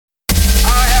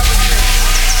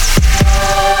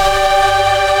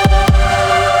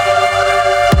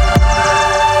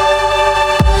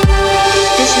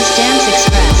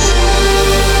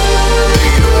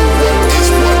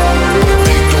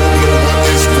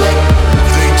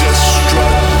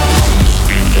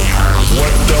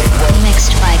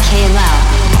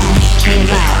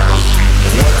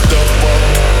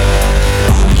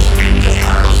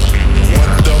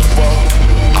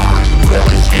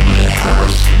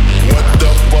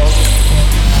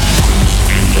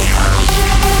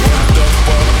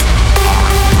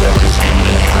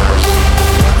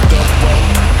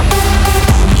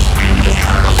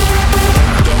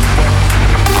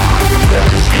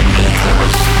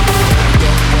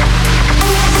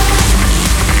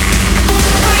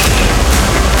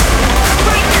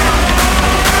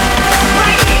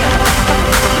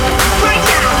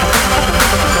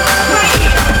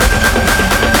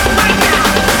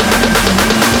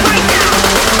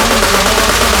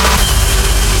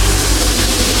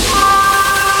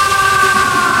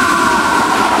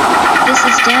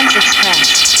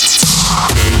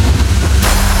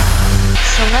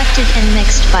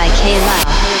by K-Love.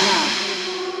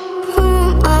 Who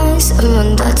am I?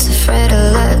 Someone that's afraid to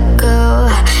let go.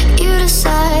 You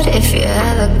decide if you're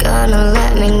ever gonna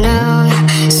let me know.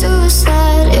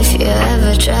 Suicide if you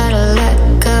ever try to let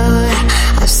go.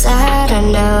 I'm sad, I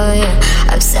know, yeah.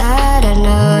 I'm sad, I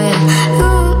know, yeah. Who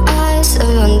am I?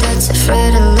 Someone that's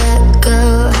afraid to let go.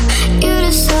 You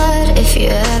decide if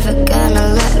you're ever gonna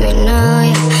let me know,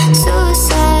 yeah.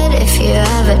 Suicide if you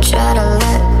ever try to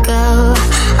let go.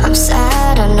 I'm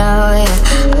sad, I know,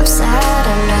 yeah. I'm sad,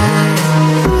 I know,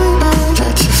 yeah. Who am I?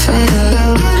 That's afraid to go.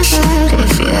 You decide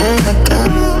if you ever go.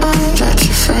 That's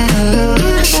afraid to go.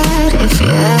 You decide if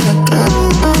you ever go.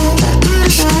 You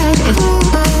decide if you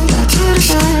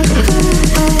decide if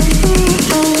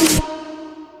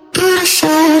you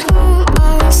decide. Who am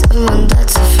I? Someone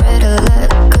that's afraid to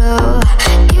let go.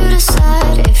 You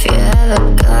decide if you're ever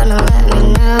gonna let me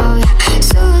know.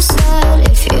 Suicide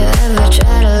if you ever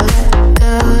try to let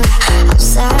go. I'm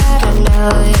sad, I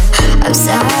know, yeah. I'm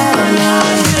sad, I know,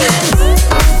 yeah.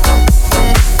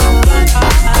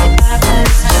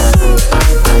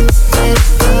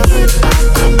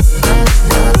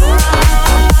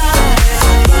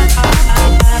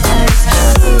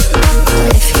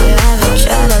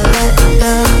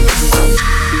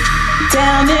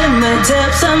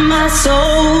 Depths of my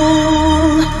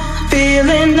soul,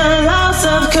 feeling the loss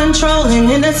of control and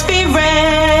in the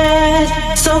spirit,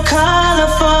 so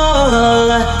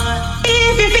colorful.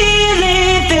 If you feel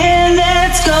it, then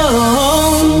let's go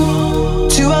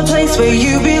to a place where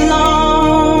you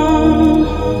belong.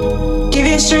 Give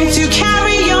you strength to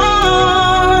carry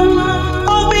on.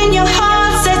 Open your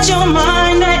heart, set your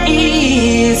mind at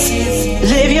ease.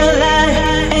 Live your life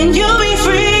and you'll be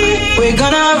free. We're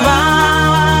gonna rise.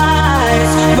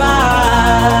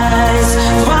 Rise,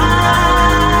 rise,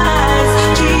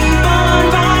 keep on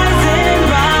rising,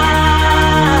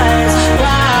 rise,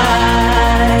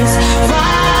 rise,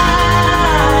 rise,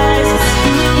 rise,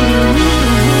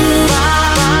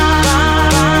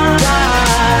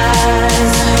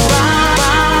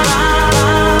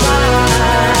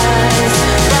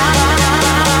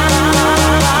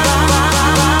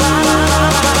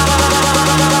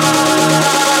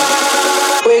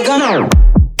 we're gonna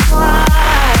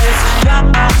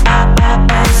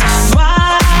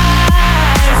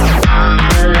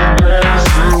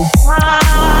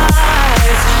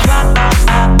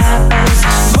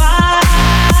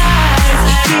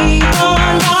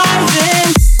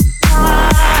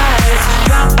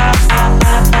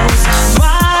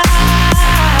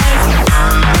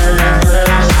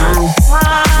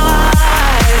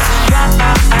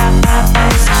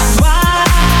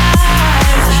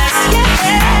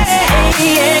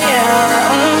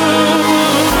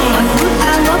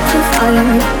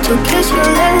to kiss your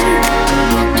lips.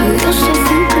 Do you still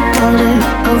think about it,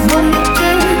 of what you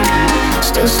did?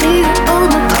 Still see your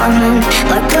old apartment,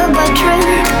 like a bad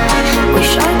dream.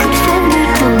 Wish I could fold it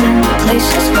all in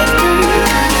places we've been.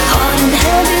 Hard and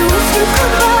heavy with you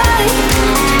goodbye.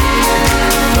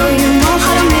 Oh, you know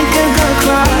how to make a girl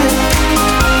cry.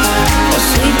 While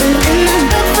sleeping in the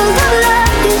bed full of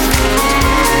lies.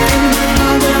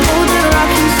 Now that I'm older I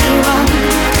can see why.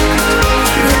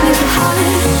 You let me hide.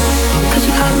 Cause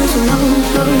you have me so low,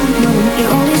 low, low. You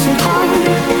only seem calm.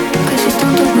 Cause you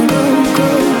don't let me go, go,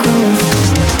 go.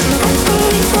 I'm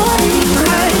sorry for you,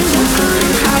 right? I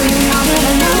couldn't have you now that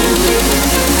I know.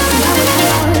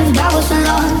 That was a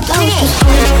lot, that was just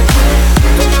hard.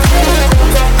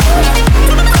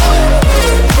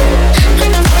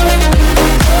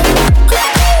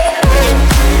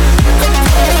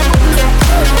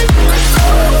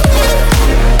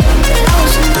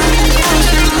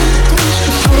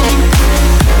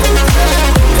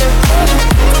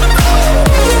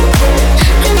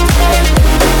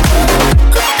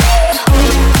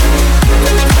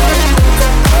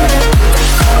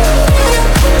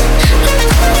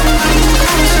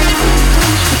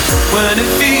 When it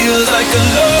feels like a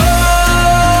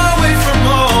long way from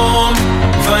home,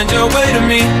 find your way to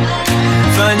me,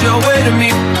 find your way to me.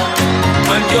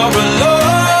 When you're a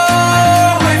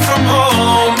long way from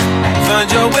home,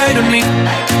 find your way to me,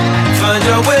 find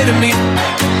your way to me,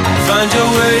 find your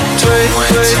way, way,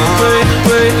 way, way,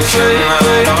 way, way,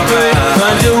 way, way,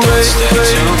 find your way,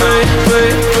 way, way, way,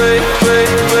 way, way,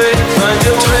 way, find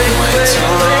your way, way,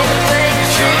 way.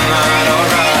 If you're not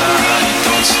alright,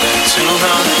 don't stay too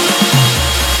long.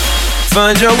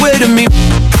 Find your way to me. Find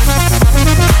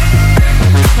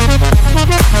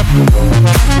your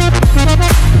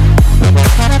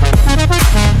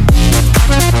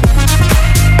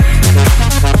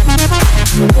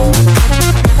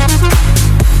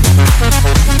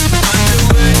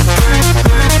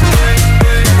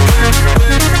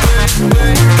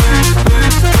way.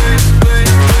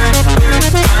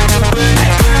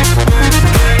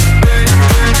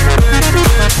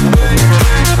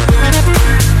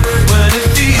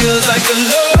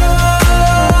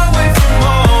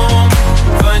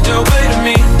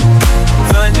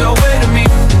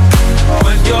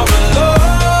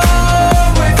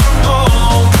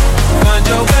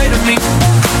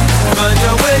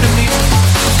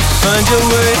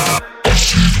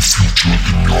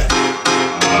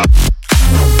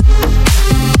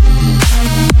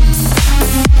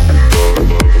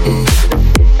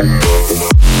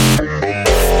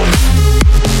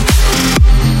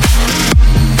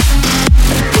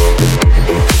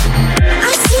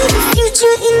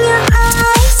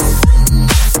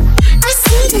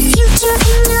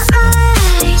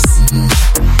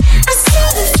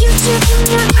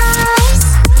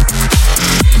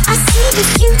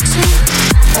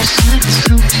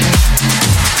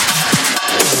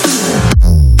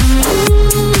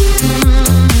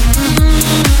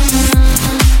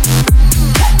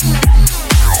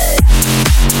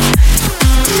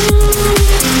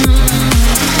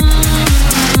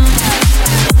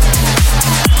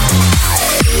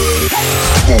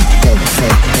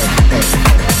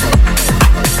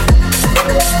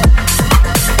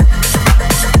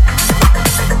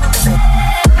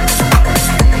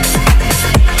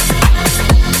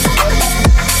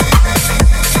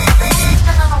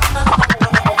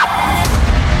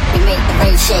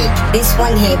 shake. This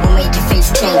one here will make your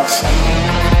face change.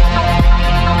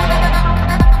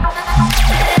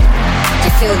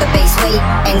 You feel the bass weight,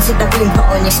 enter the room, put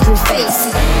on your screw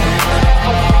face.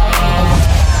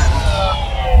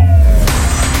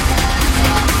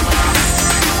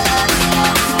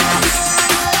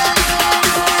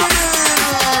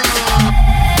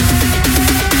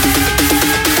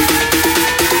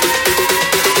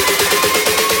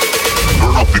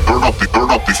 Turn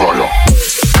up the fire.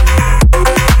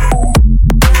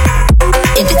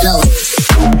 In the glow.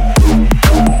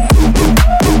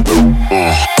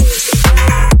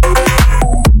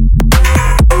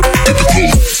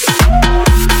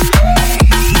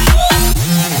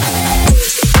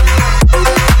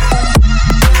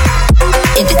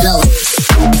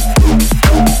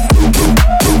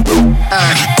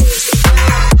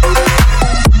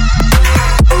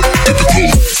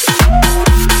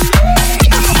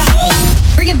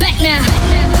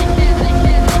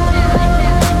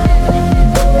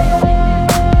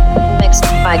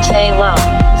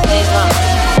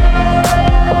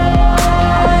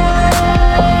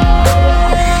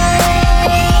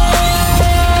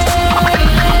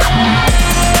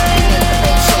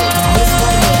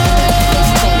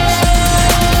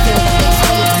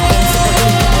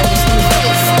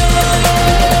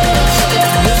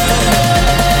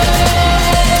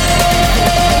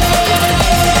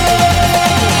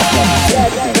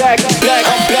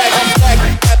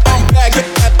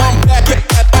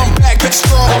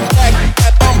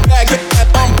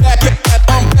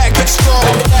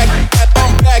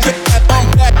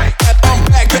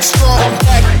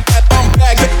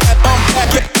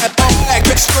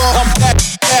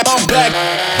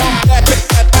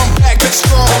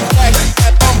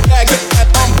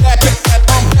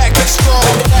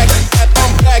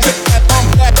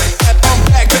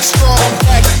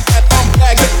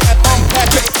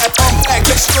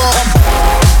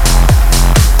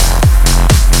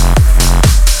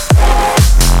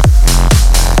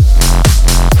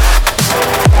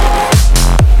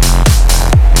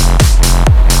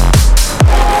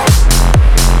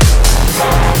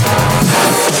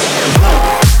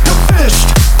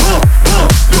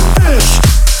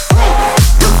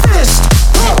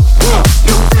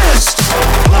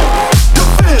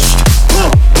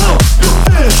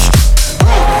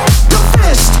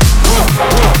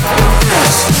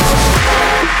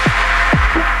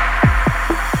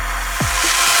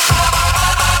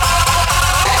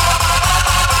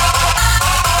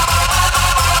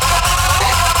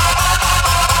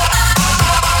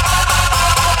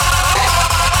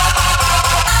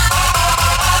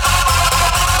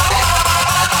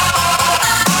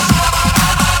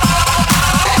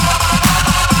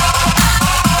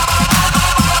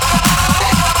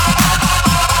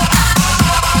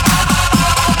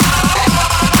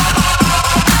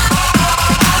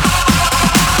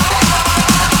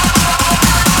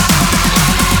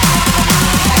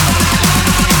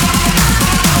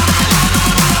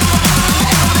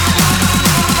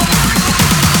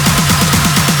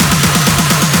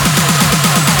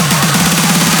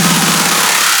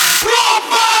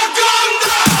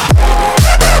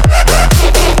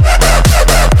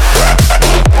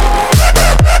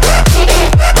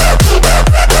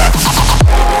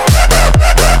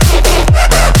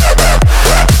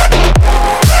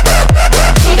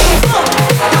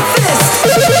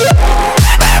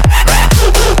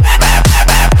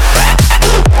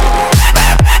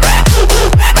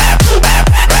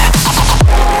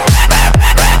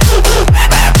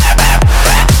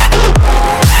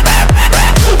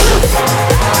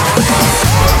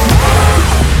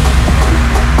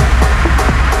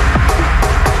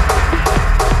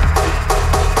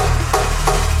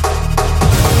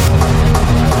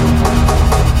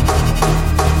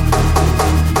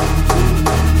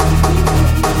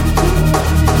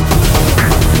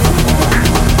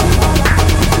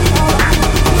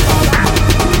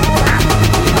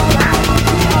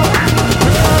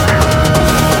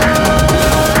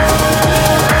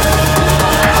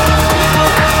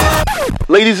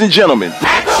 Ladies and gentlemen,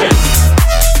 action!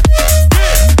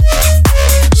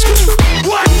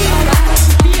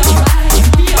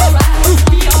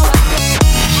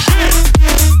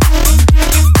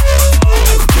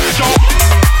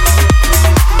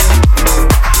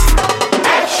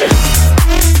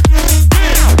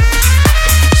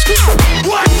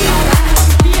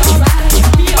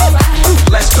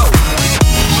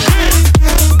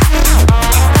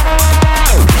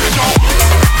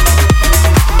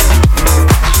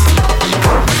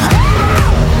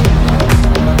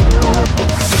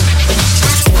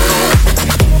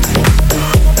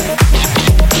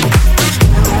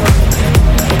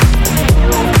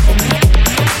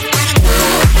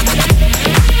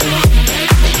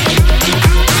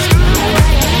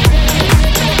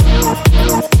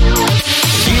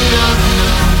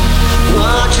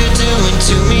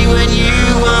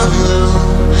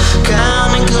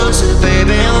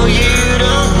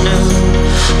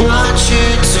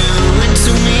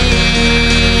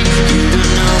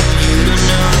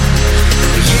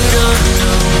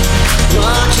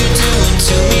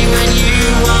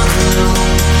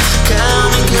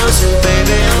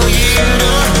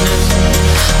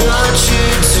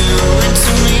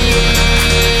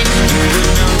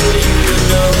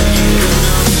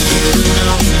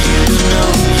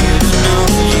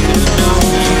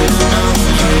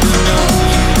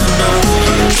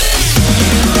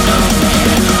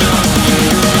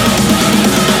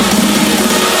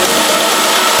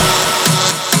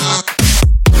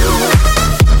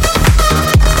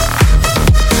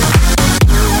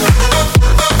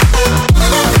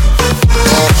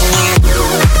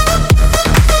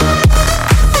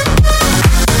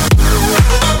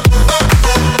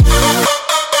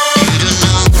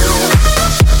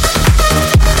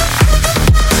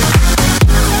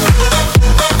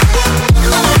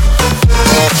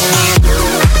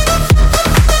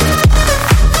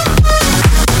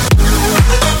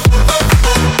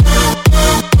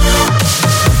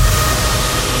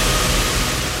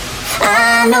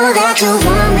 that you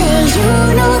want me,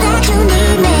 you know that you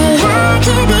need me. I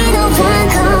can't be the one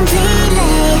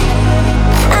completely.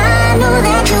 I know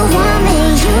that you want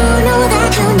me, you know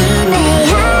that you need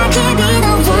me. I can't be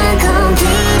the one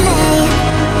completely.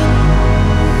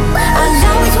 I'll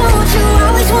always want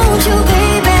you,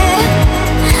 baby.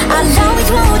 I'll always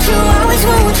want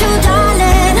you,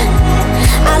 darling.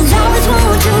 I'll always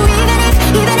want you,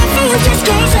 even if you just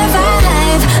can't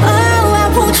survive. Oh, I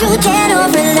want you dead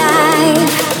or alive.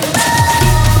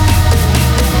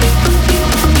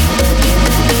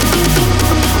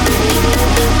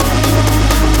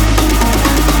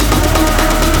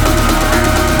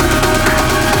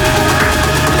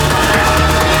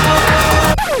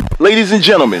 Ladies and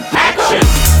gentlemen, action!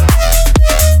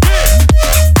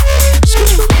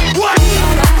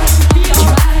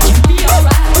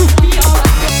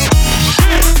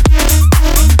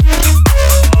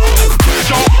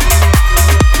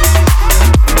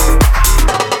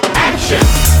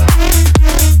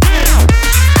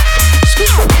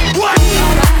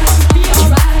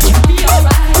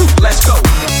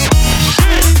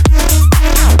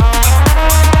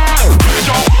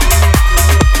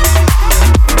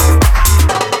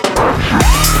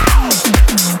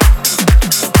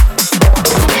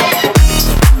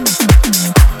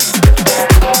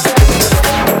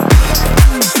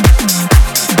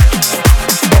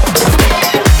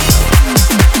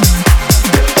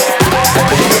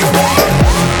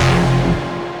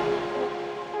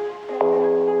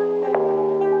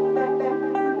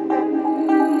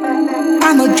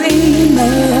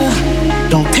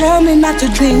 To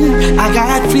dream, I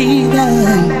got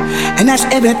freedom, and that's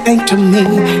everything to me.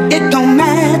 It don't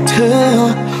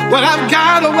matter what I've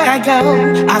got or where I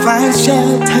go, I find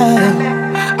shelter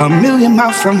 1,000,000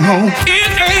 miles from home. It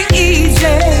ain't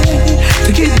easy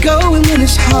to keep going when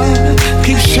it's hard,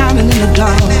 keep shining in the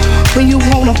dark when you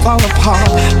wanna fall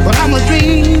apart. But I'm a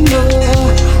dreamer,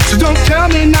 so don't tell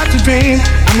me not to dream.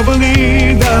 I'm a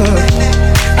believer,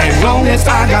 as long as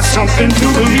I got something to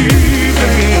believe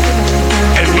in.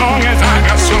 As long as I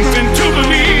got something to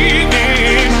believe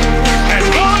in. As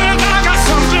long as I got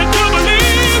something to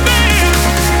believe in.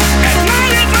 As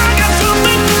long as I got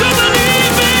something to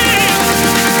believe in.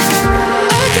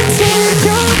 I can take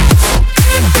you.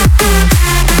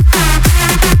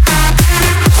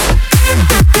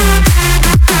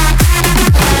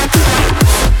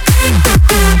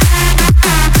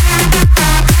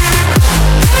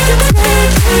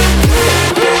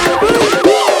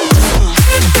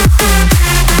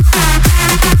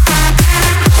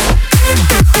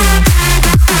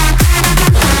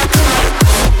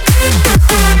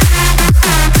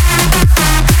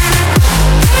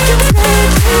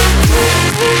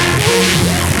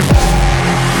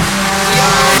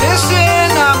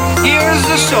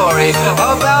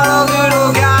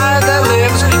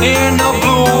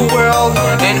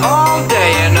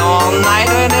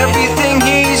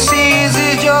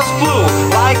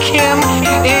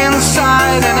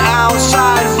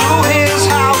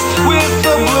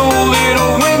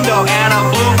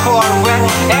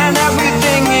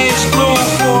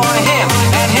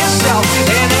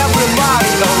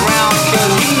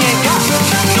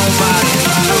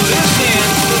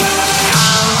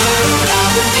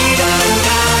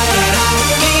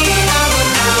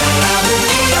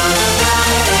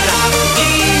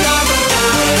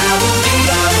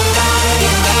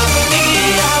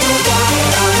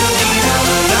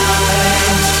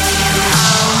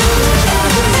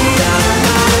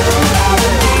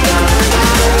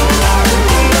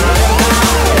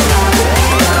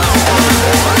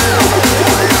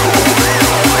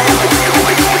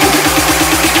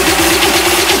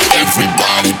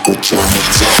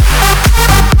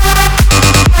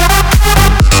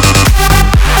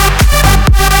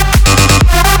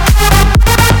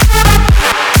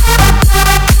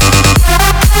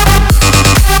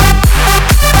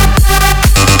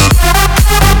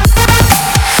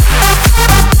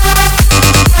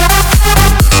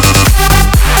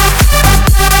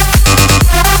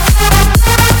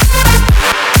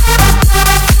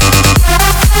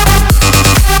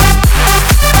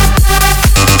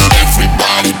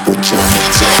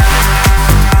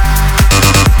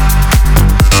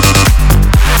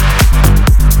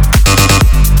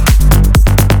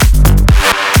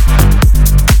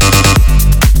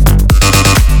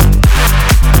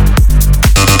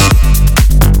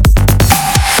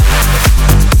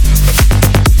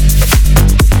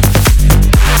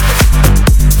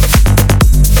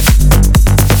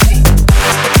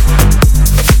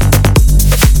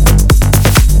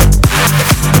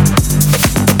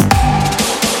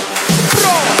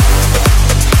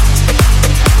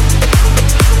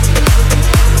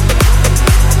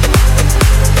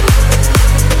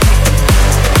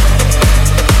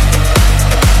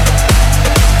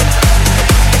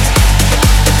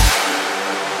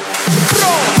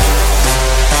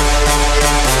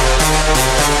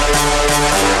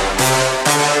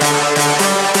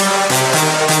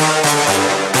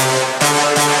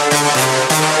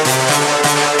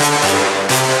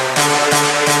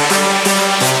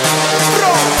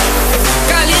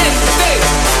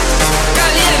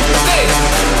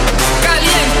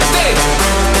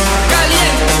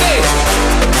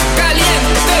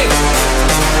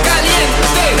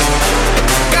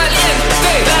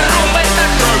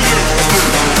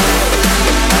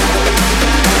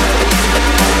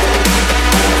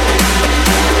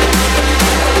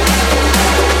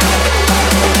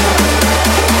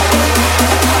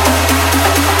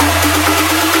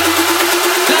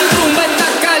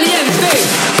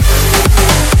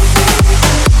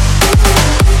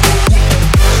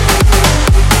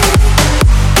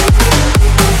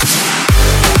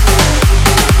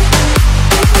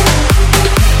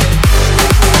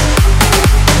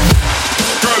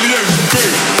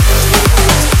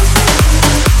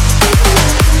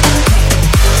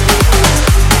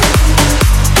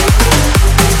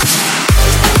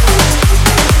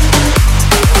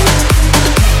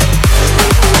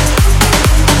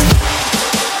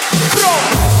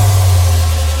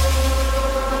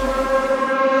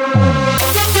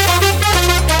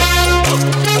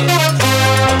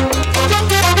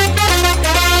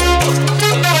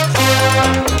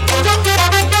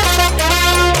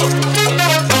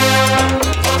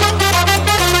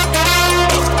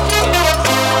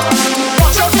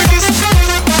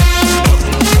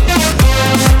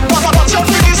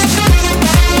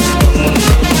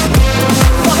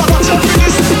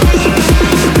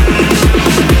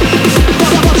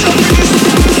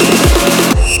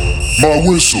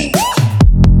 whistle.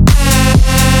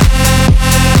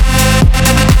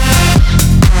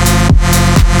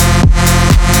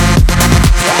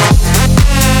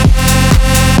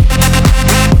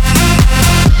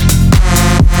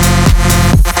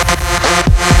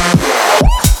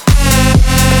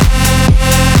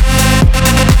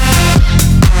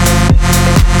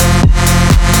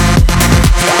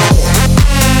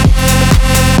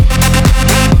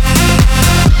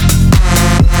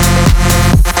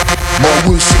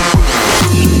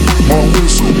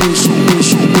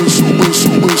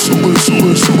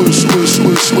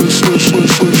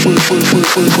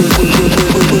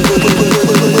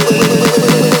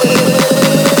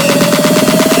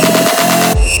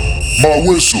 My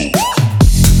whistle.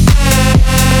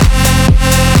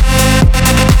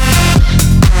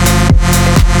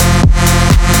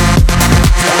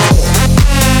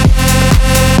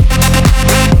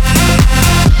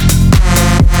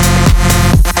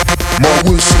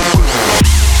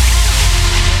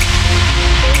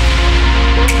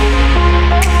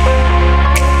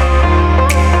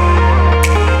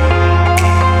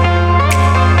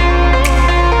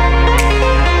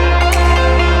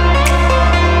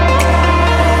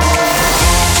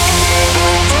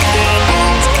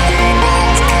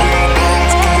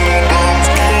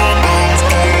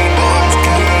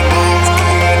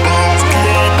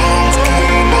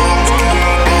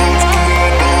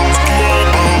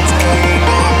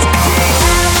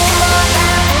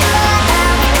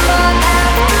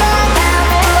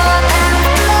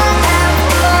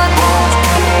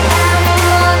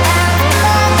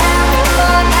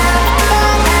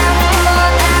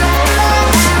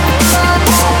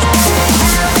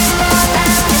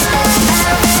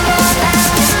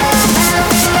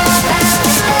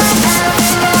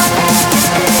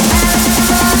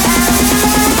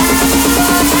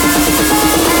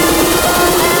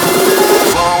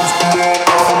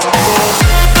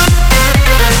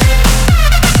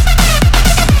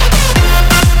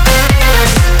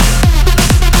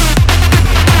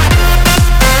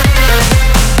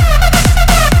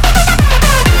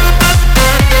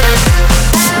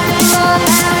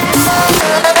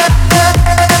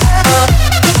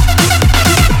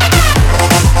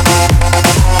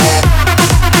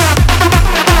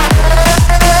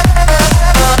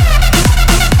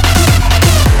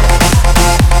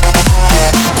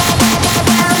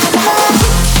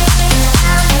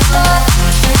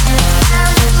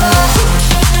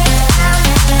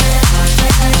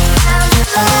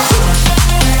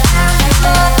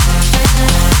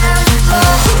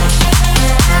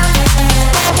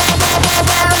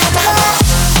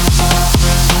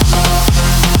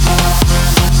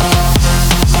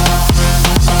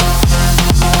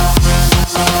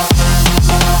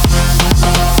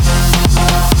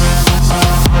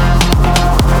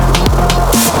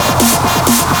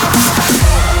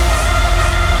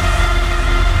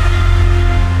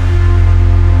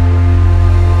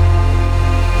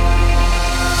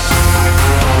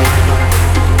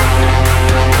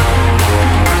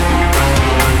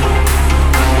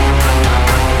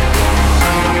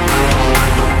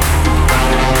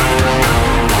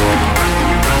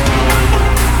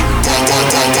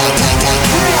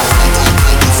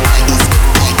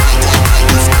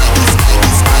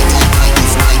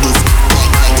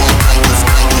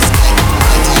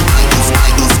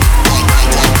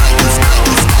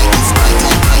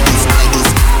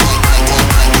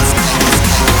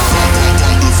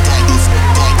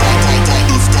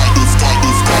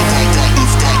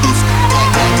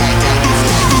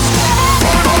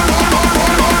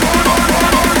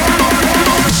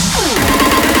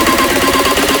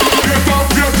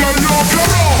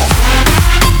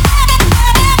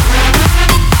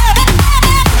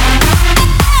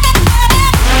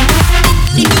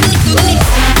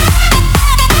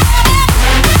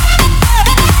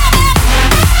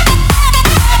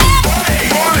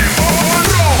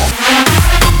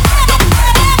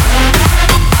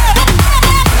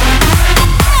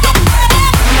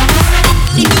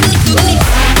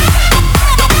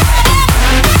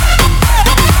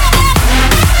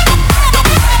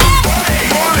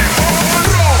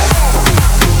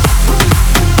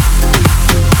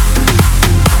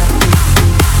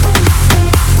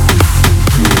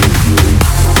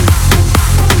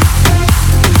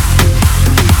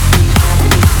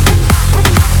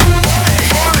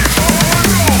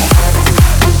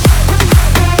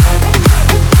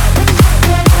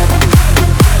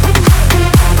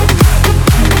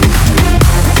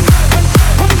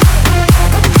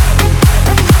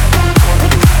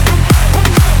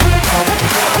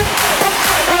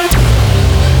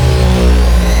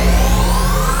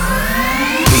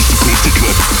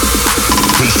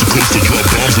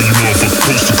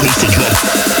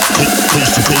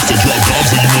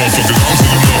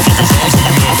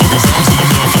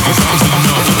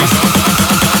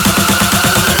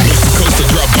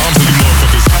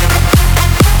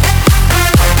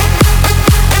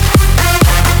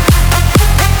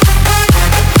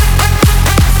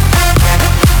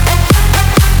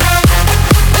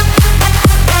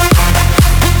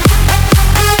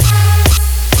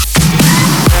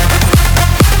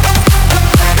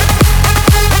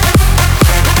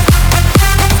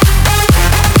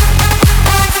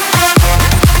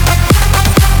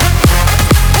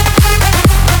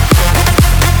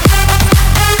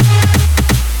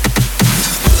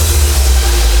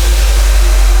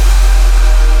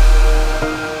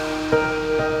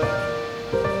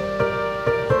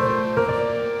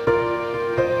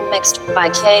 Mixed by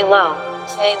K-Lo.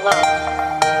 K-Lo.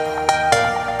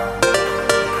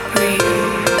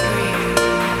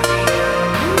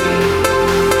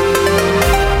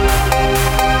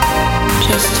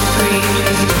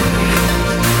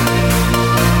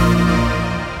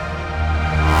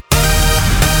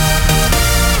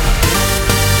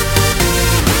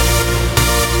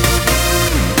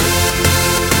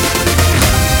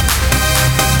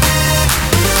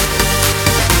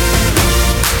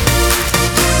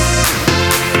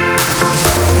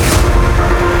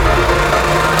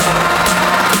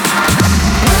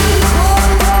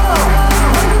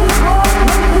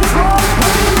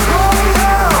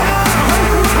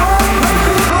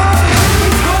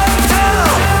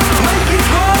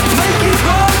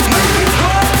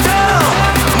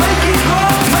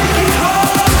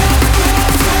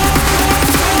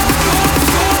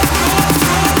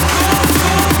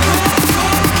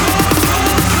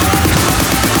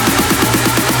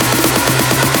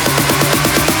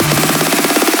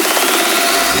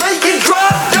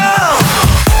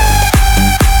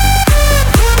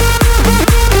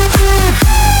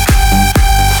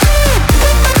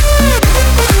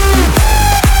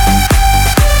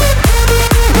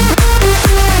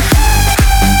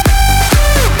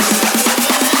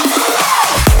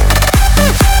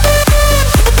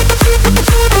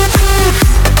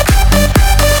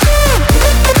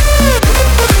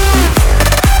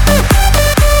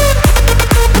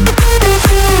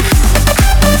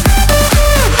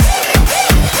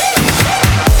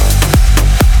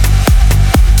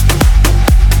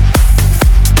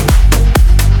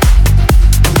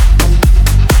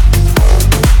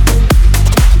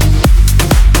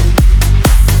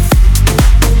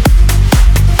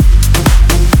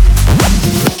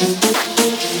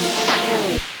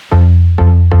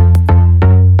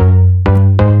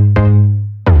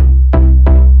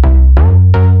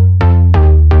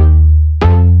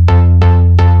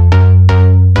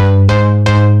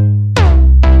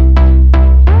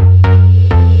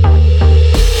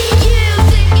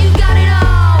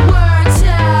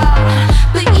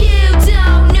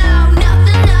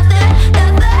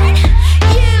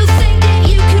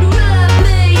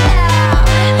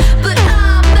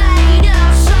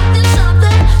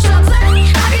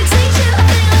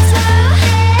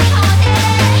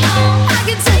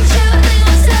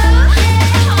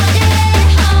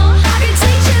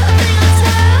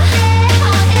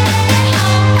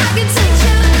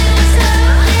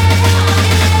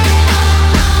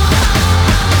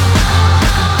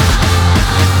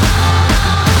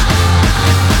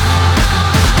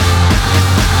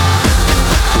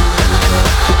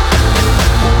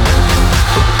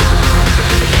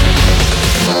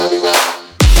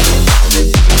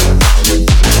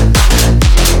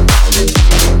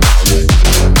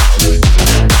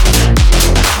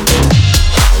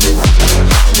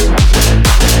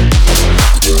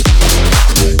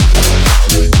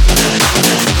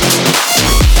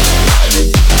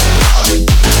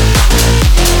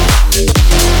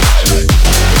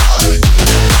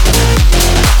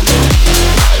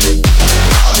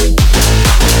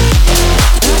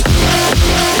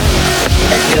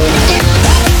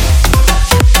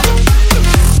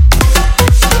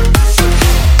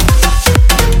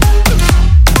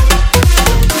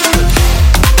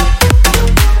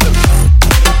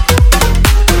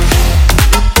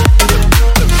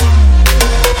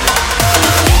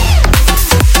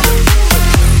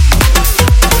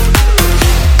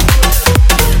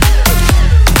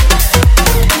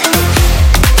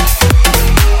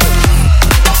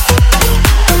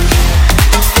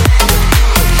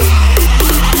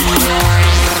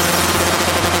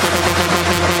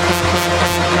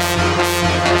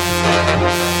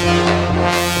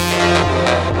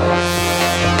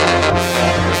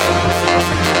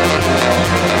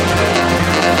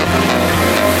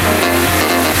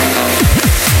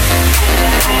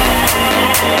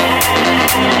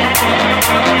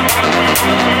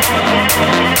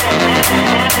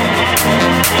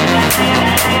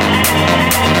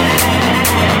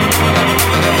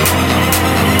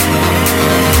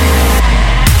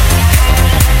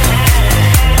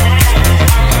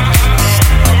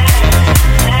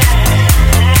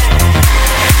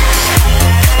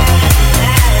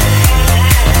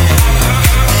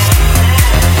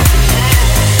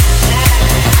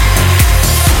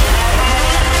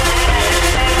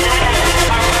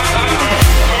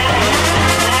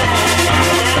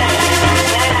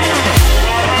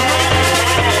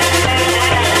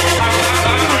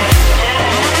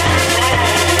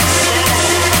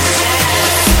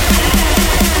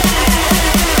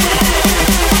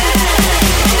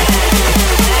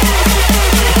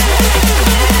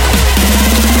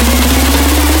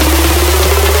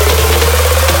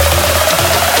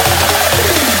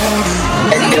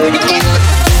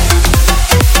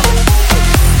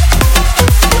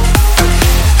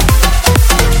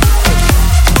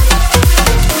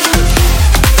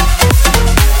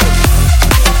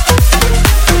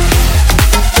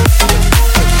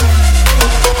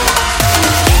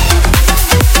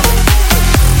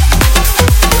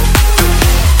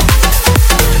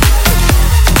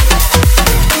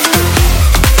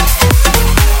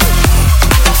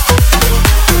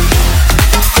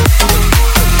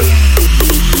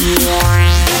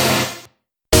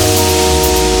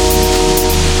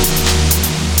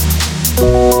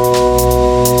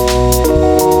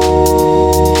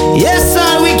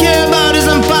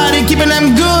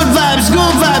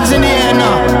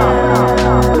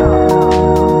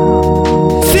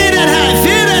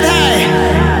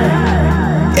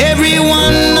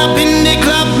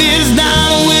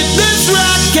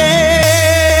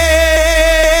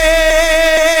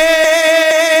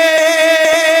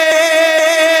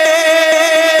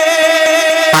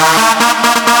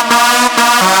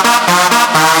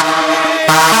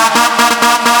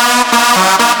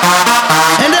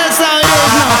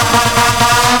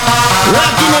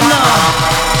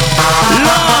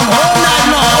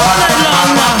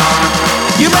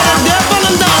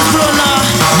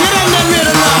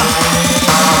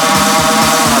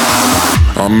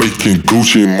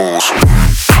 Gucci moves.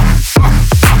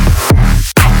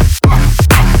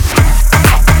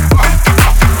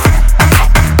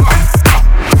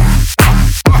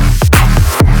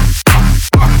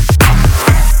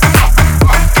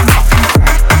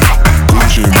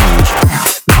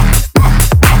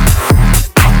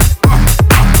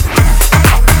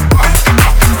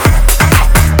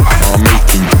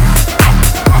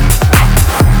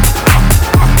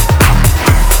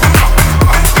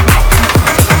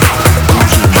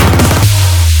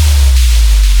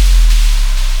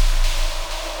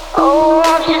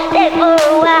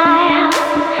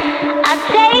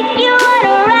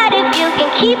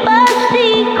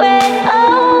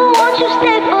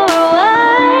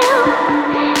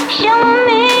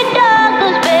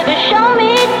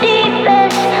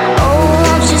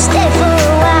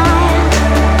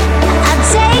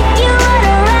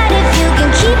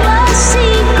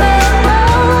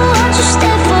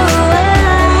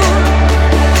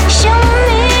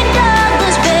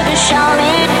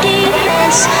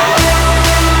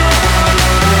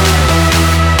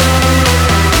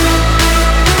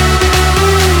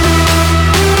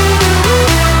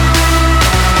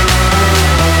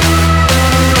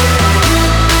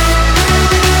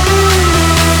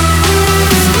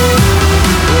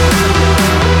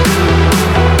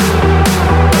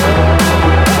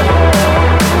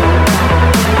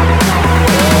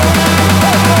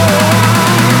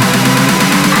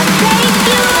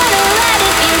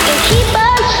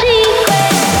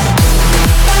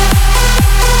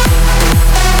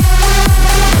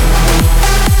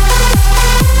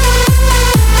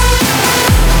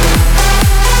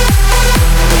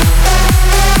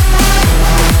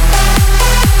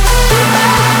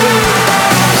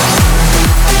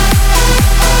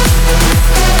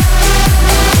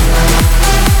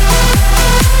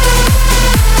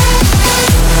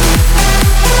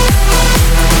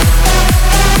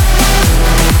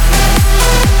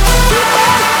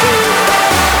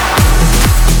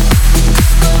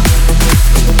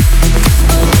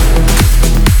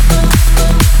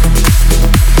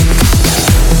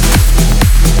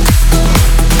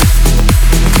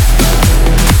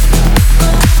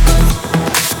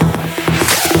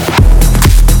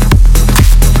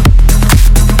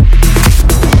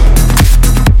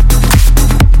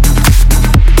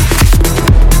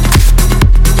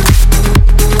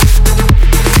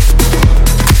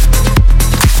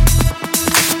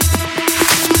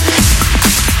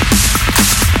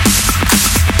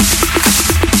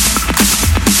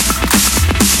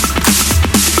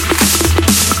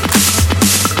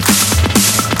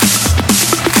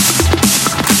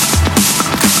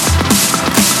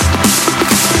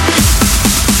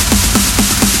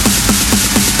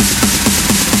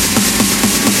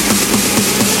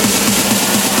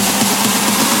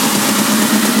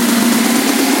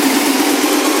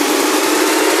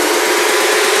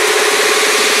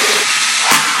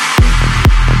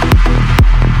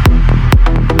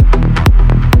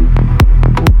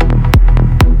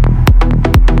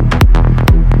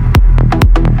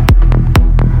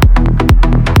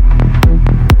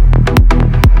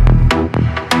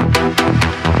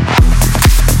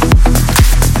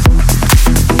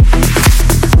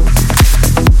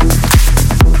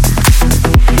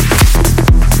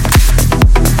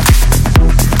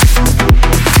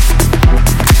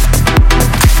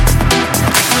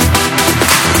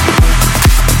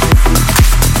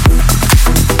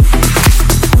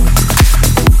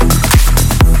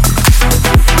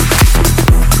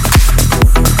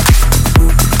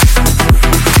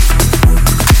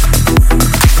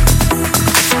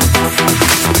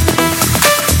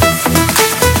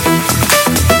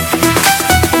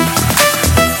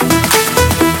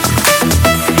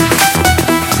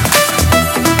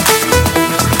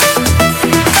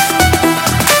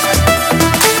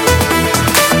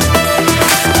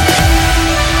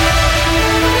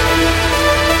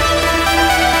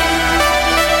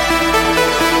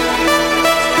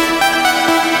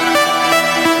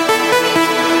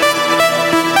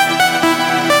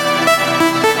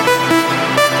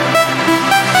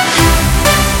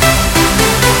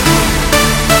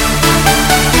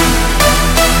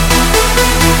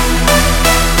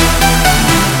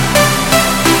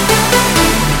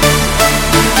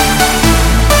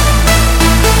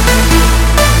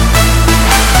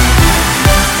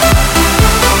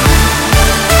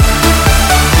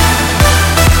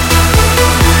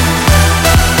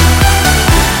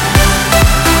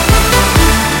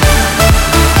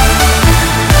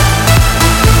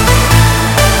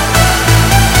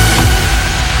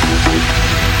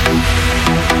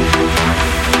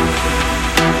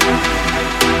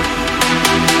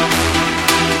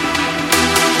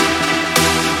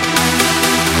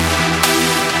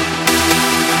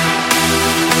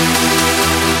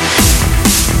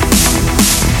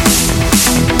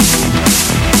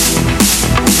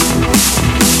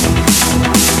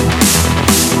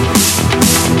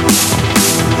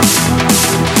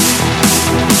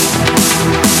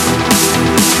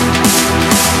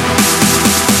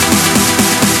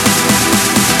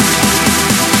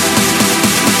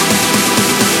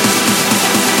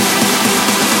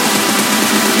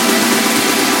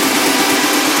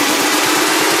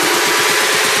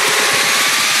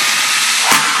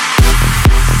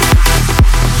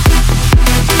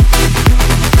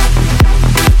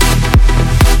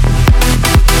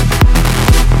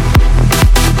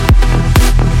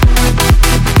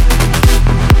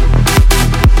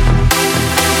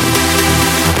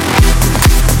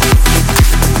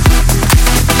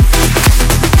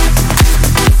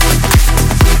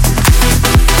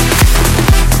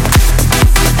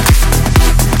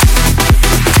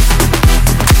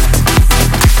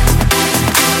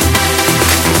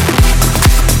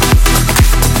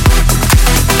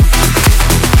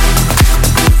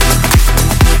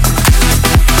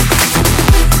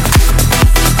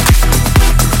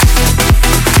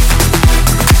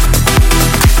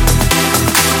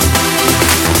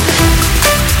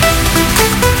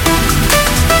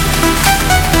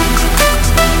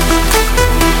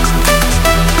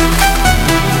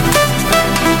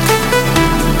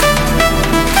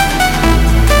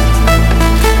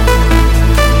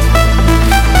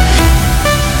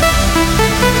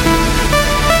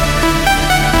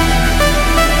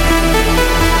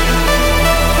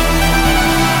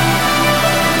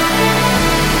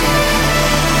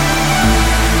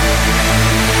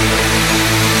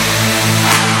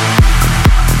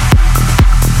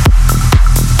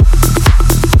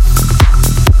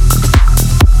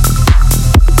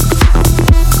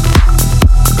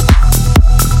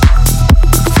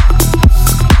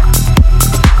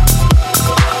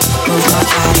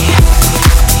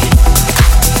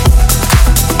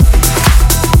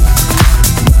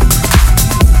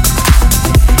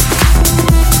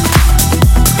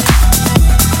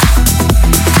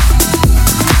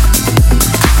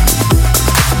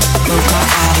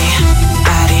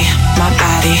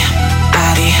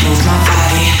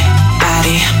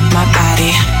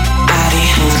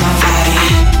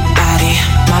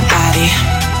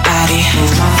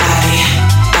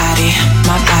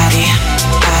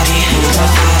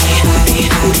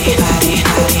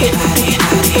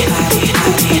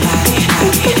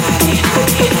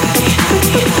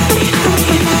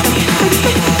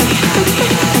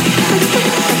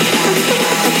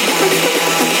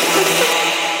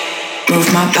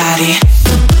 move my body.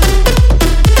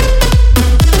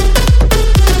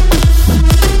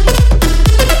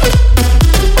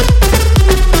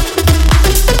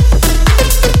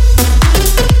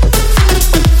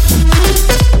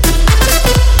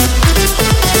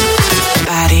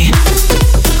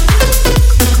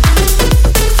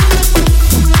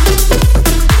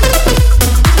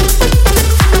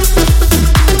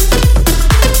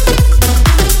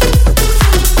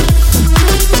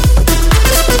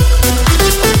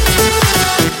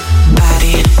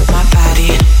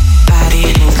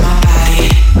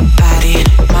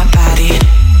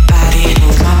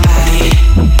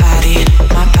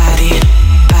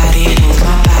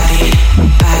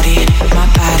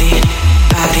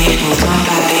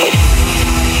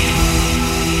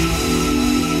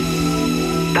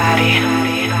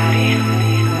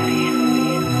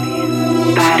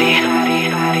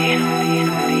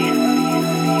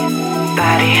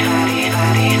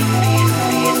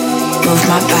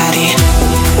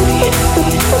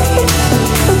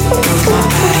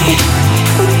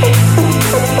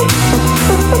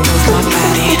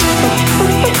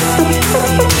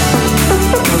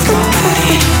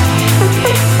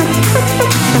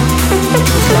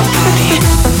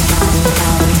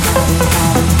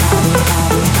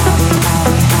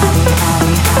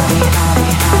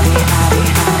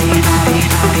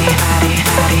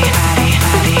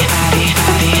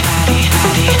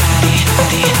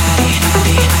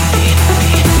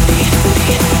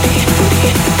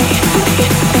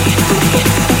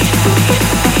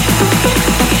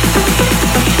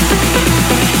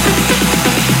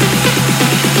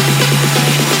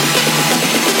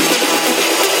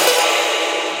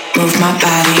 Move my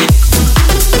body.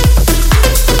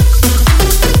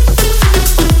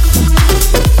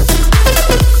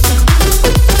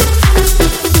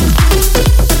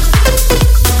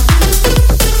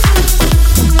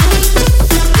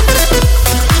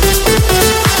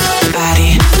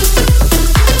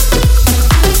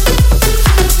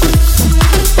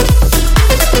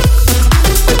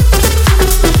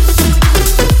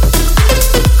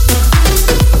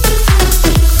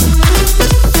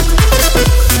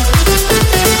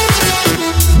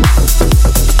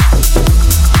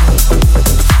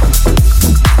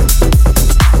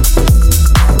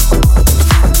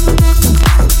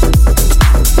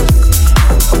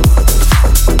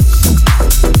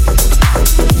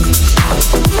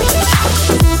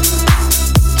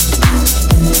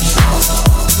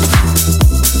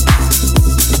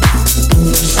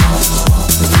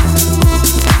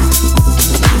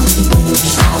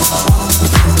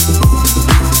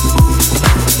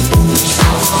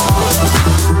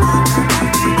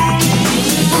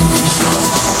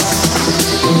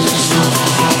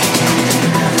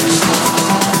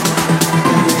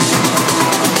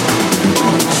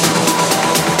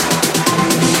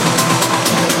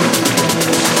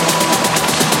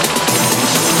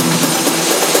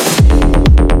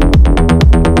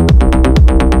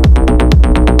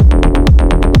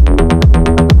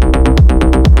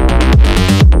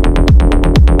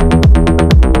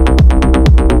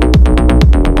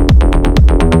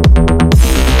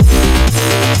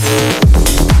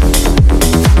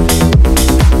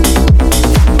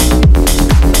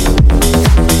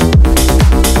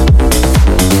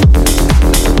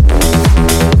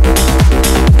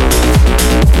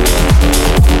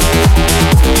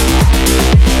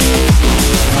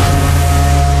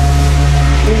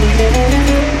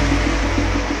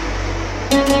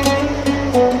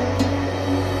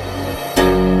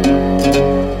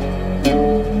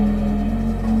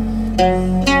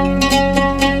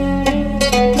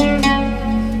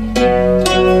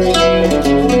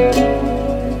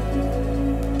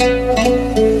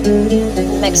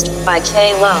 Mixed by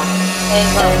K-Lo.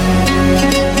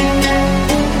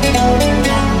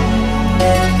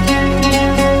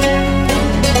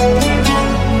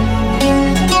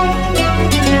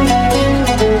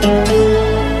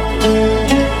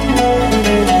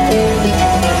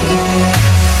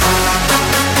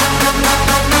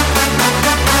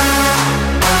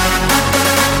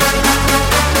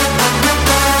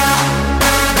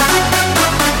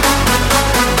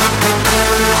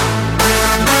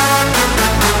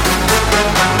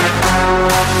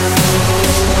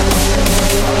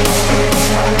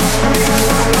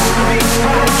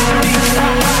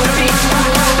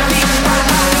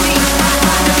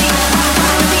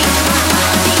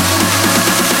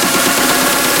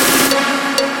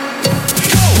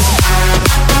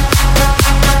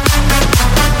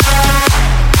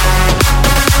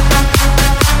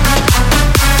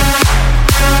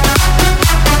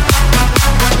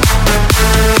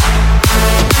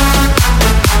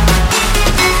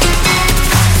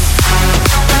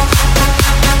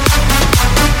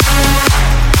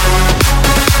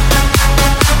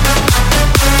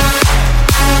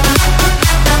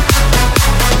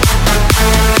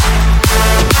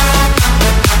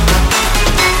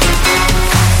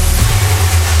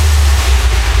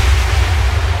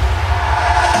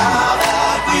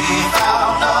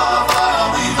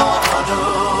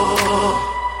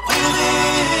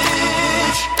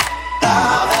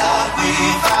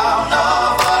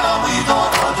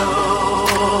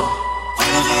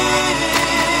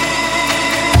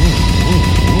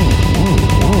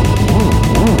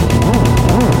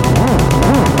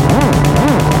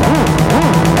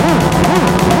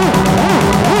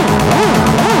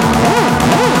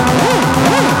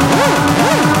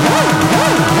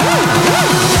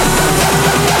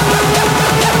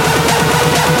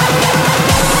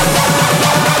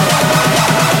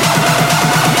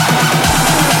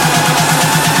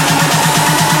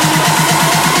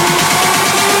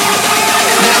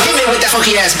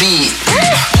 funky ass beat.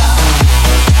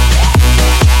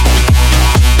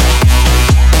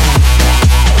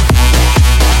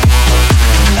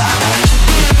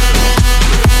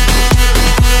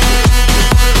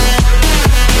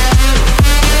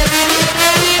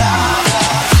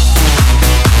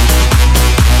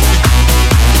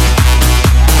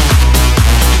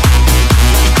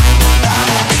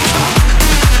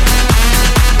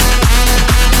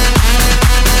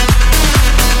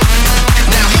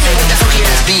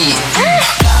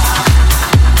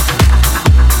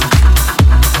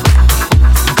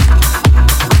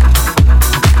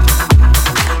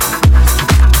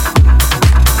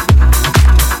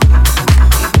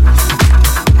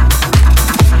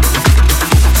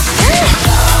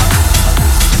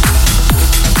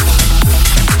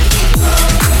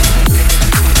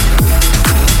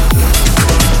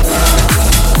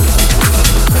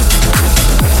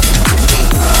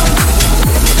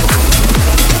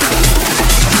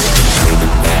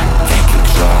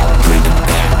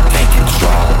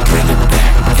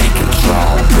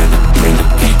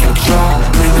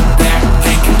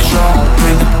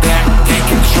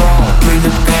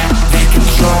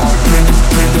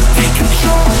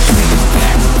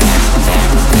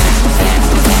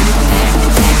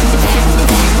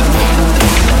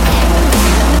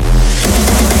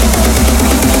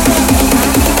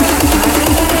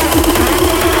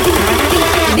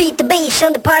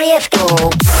 On the party is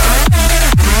cool.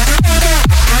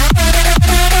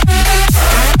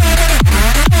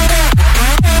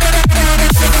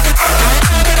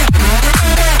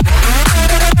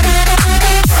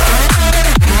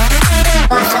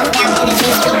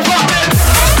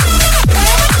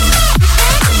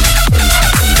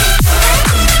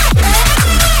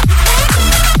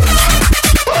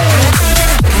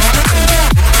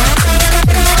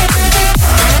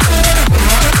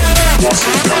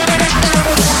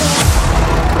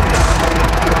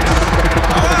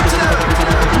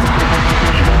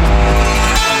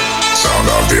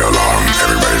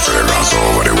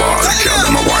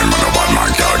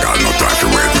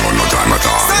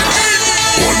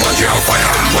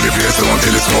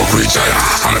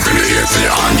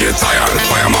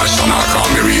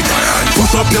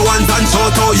 Push up your hands and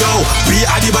shout out, yo. We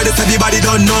are the body, so the body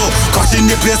don't know. Crush in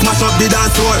the place, mash up the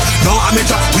dance floor. No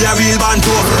amateur, we are real band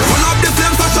tour. Run up the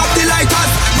flames, touch up the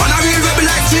lighters. Man a real rebel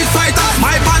like street fighters.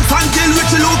 My pants and kill with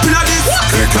the loop in a this.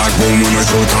 Click like boom when I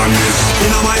shoot and miss.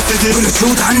 In my city, when I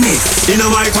shoot and miss. In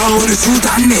my town, when I shoot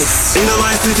and miss. In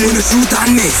my city, when I shoot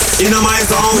and miss. In my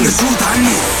zone, when I shoot and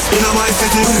miss. In my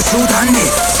city, when I shoot and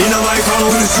miss. In my town,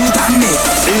 when I shoot and miss.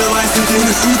 In my city, when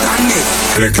I shoot and miss.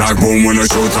 Click like boom when I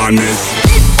shoot and miss.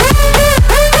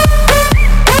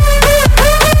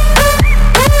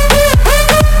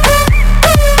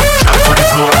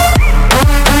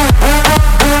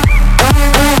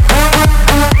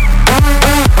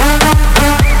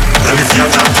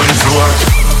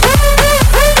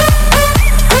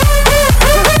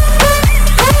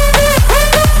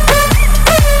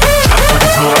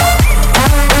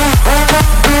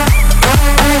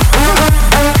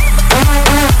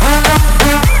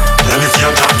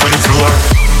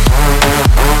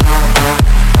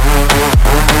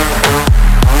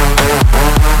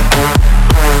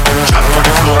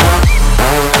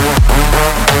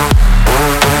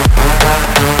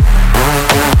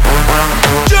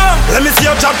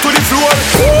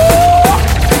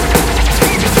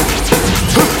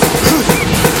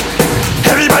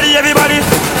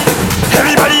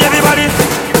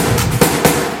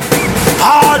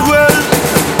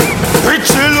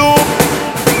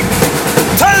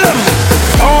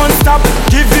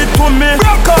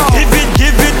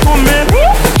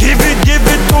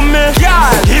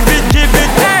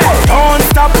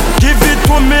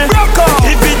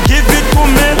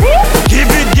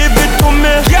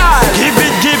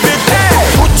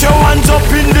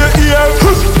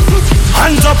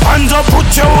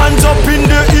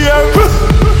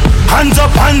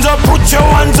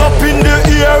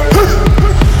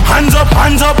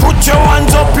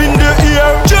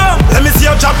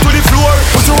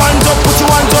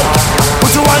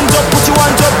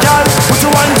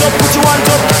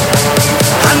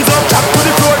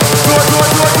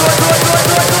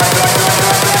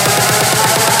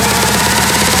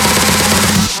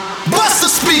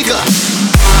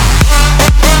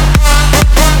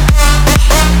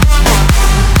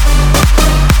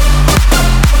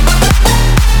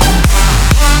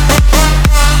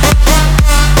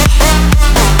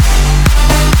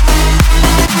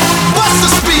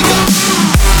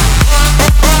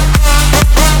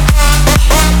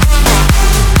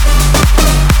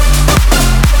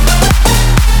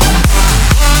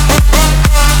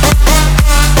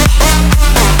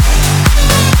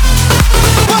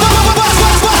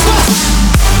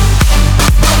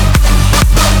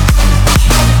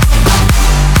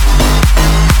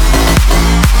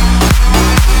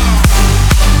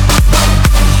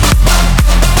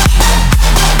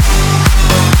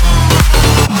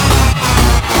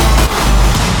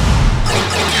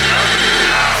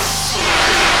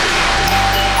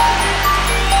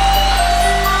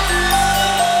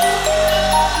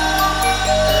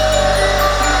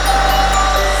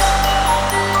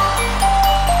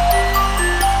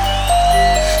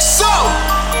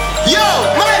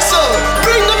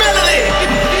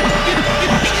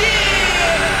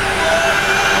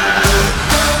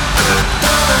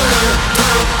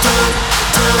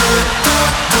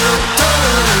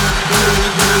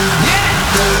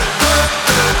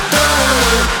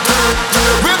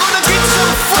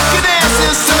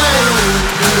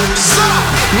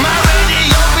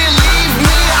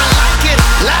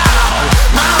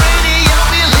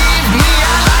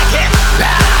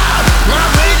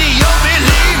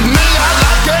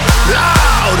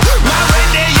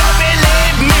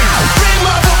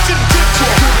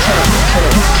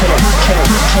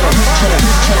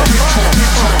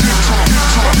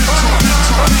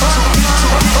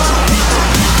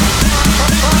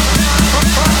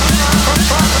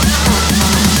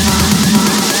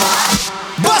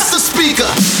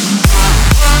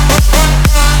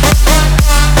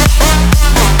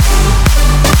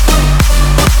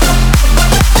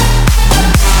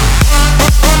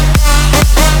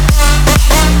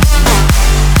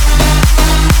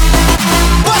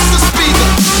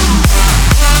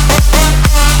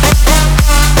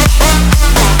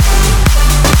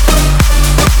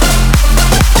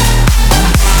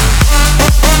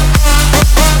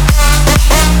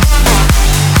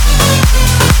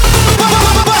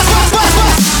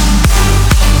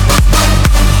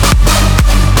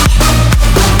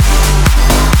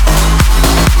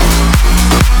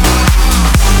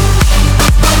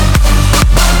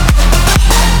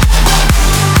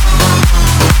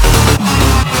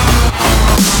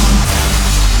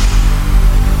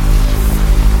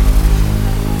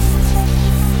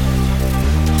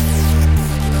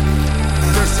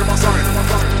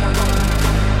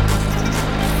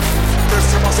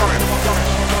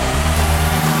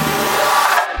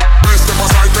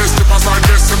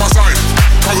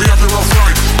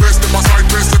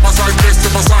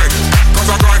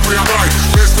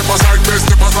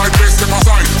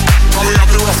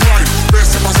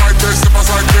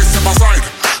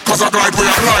 Cause I glide where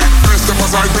I glide. Best step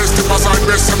aside, best step aside,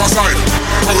 best step aside.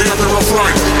 How we have a rough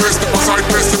ride. Best step aside,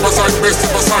 best step aside, best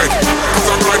step aside. Cause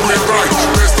I glide where I glide.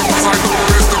 Best step aside,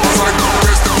 best step aside,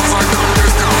 best step aside,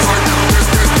 best step aside, best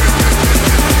step aside.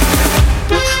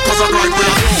 Cause I glide where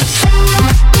I glide.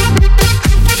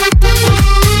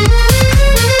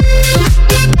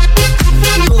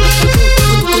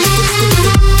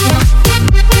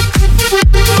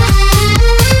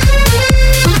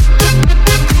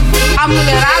 A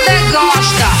mulherada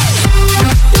gosta.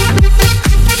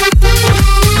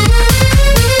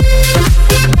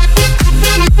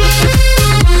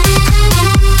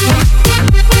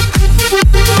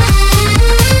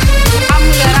 A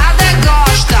mulherada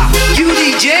gosta. E o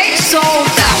DJ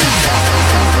solta.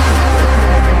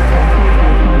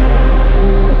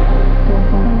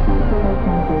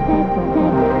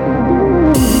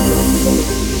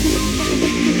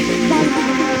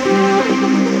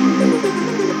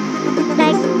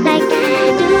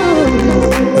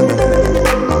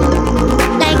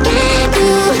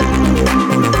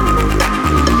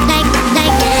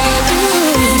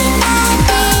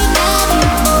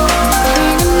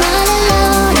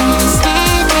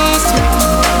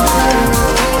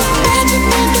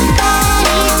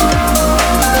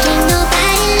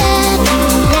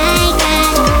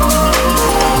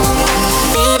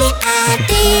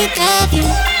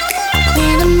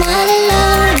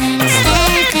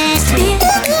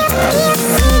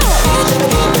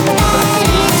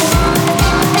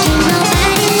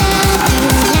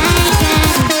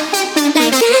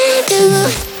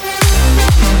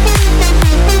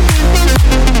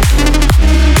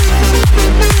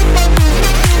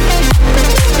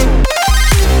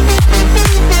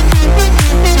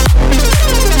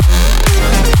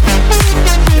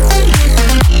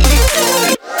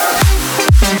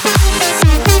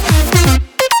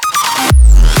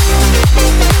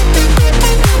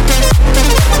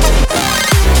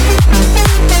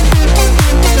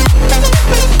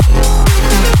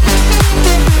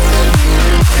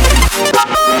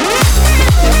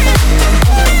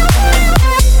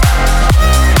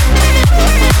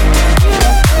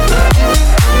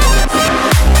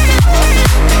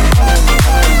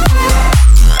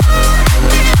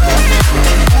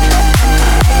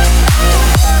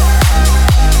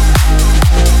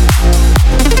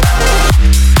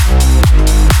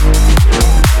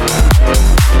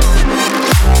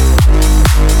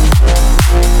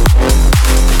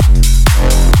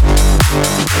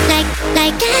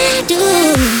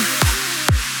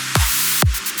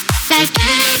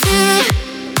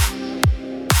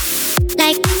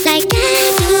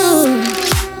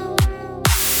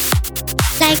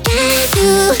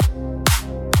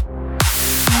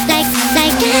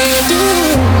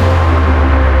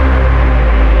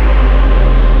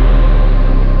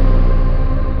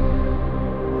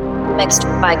 Mixed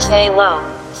by K-Lo.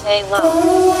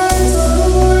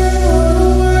 K-Lo.